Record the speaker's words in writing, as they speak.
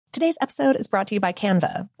Today's episode is brought to you by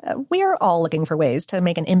Canva. We're all looking for ways to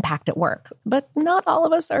make an impact at work, but not all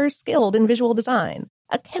of us are skilled in visual design.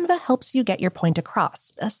 Canva helps you get your point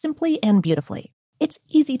across, simply and beautifully. It's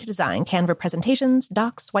easy to design Canva presentations,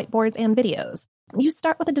 docs, whiteboards, and videos. You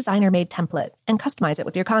start with a designer-made template and customize it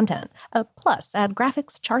with your content. Plus, add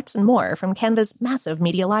graphics, charts, and more from Canva's massive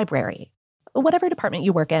media library. Whatever department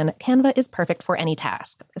you work in, Canva is perfect for any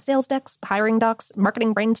task. Sales decks, hiring docs,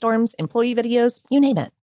 marketing brainstorms, employee videos, you name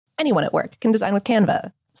it. Anyone at work can design with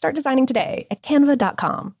Canva. Start designing today at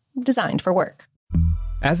canva.com. Designed for work.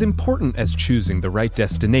 As important as choosing the right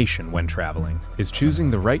destination when traveling is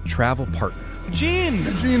choosing the right travel partner. Gene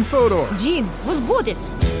Fodor. Gene, was good.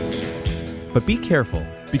 But be careful,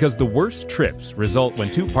 because the worst trips result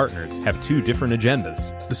when two partners have two different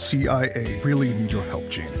agendas. The CIA really need your help,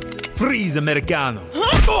 Gene. Freeze, Americano.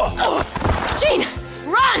 Gene,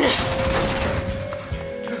 run!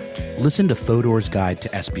 Listen to Fodor's Guide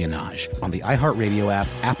to Espionage on the iHeartRadio app,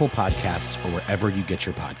 Apple Podcasts, or wherever you get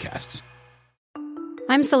your podcasts.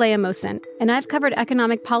 I'm Saleha Mohsin, and I've covered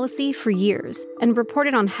economic policy for years and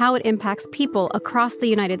reported on how it impacts people across the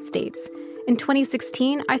United States. In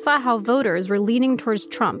 2016, I saw how voters were leaning towards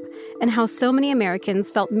Trump and how so many Americans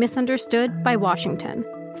felt misunderstood by Washington.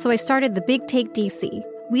 So I started The Big Take DC.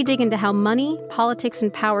 We dig into how money, politics,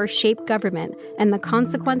 and power shape government and the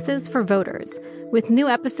consequences for voters. With new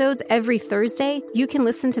episodes every Thursday, you can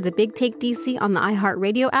listen to The Big Take DC on the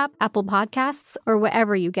iHeartRadio app, Apple Podcasts, or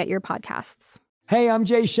wherever you get your podcasts. Hey, I'm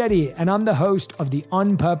Jay Shetty, and I'm the host of the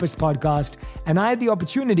On Purpose podcast, and I had the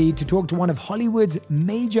opportunity to talk to one of Hollywood's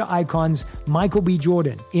major icons, Michael B.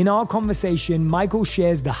 Jordan. In our conversation, Michael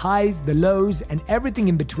shares the highs, the lows, and everything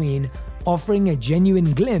in between, offering a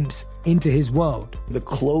genuine glimpse into his world. The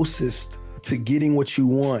closest to getting what you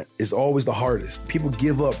want is always the hardest. People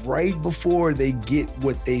give up right before they get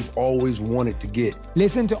what they've always wanted to get.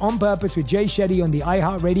 Listen to On Purpose with Jay Shetty on the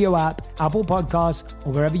iHeartRadio app, Apple Podcasts,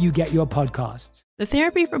 or wherever you get your podcasts. The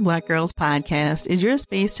Therapy for Black Girls podcast is your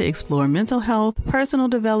space to explore mental health, personal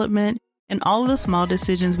development, and all of the small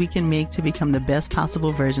decisions we can make to become the best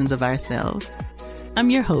possible versions of ourselves. I'm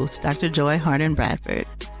your host, Dr. Joy Harden Bradford,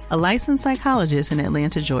 a licensed psychologist in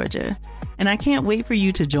Atlanta, Georgia, and I can't wait for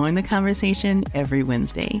you to join the conversation every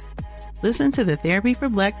Wednesday. Listen to the Therapy for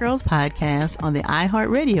Black Girls podcast on the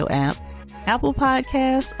iHeartRadio app, Apple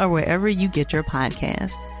Podcasts, or wherever you get your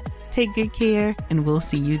podcasts. Take good care, and we'll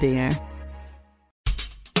see you there.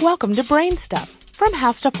 Welcome to Brain Stuff from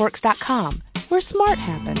HowStuffWorks.com, where smart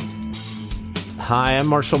happens. Hi, I'm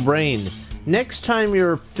Marshall Brain. Next time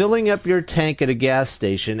you're filling up your tank at a gas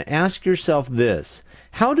station, ask yourself this.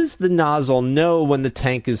 How does the nozzle know when the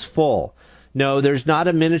tank is full? No, there's not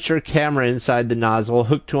a miniature camera inside the nozzle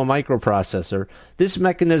hooked to a microprocessor. This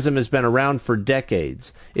mechanism has been around for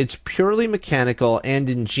decades. It's purely mechanical and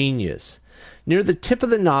ingenious. Near the tip of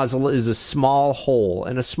the nozzle is a small hole,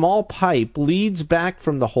 and a small pipe leads back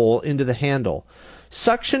from the hole into the handle.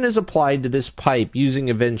 Suction is applied to this pipe using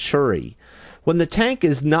a venturi. When the tank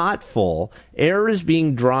is not full, air is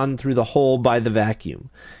being drawn through the hole by the vacuum,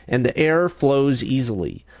 and the air flows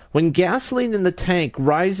easily. When gasoline in the tank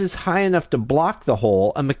rises high enough to block the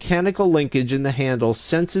hole, a mechanical linkage in the handle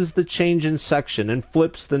senses the change in suction and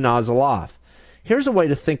flips the nozzle off. Here's a way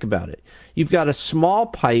to think about it. You've got a small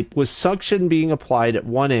pipe with suction being applied at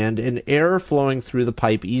one end and air flowing through the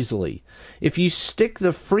pipe easily. If you stick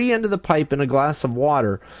the free end of the pipe in a glass of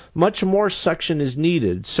water, much more suction is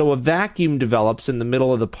needed, so a vacuum develops in the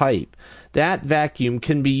middle of the pipe. That vacuum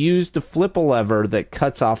can be used to flip a lever that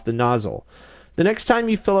cuts off the nozzle. The next time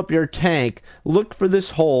you fill up your tank, look for this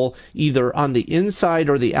hole either on the inside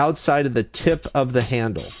or the outside of the tip of the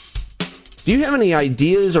handle. Do you have any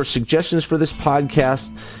ideas or suggestions for this podcast?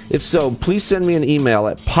 If so, please send me an email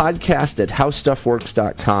at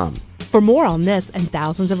podcast@howstuffworks.com. For more on this and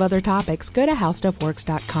thousands of other topics, go to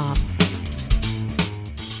HowStuffWorks.com.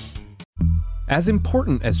 As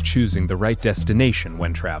important as choosing the right destination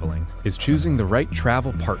when traveling is choosing the right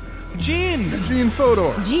travel partner. Gene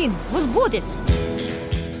Fodor. Gene, was good.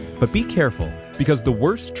 But be careful, because the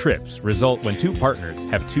worst trips result when two partners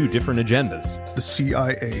have two different agendas. The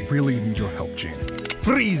CIA really need your help, Gene.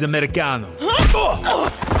 Freeze, Americano.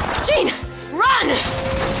 Gene, run!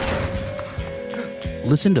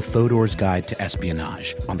 Listen to Fodor's Guide to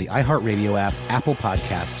Espionage on the iHeartRadio app, Apple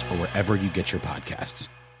Podcasts, or wherever you get your podcasts.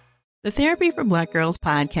 The Therapy for Black Girls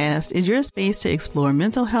podcast is your space to explore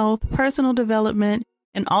mental health, personal development,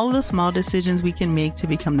 and all of the small decisions we can make to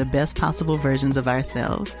become the best possible versions of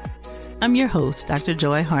ourselves. I'm your host, Dr.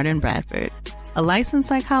 Joy Harden Bradford, a licensed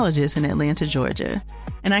psychologist in Atlanta, Georgia,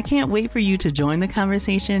 and I can't wait for you to join the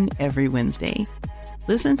conversation every Wednesday.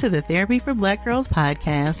 Listen to the Therapy for Black Girls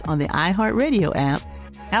podcast on the iHeartRadio app,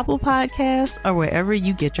 Apple Podcasts, or wherever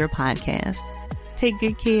you get your podcasts. Take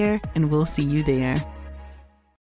good care, and we'll see you there.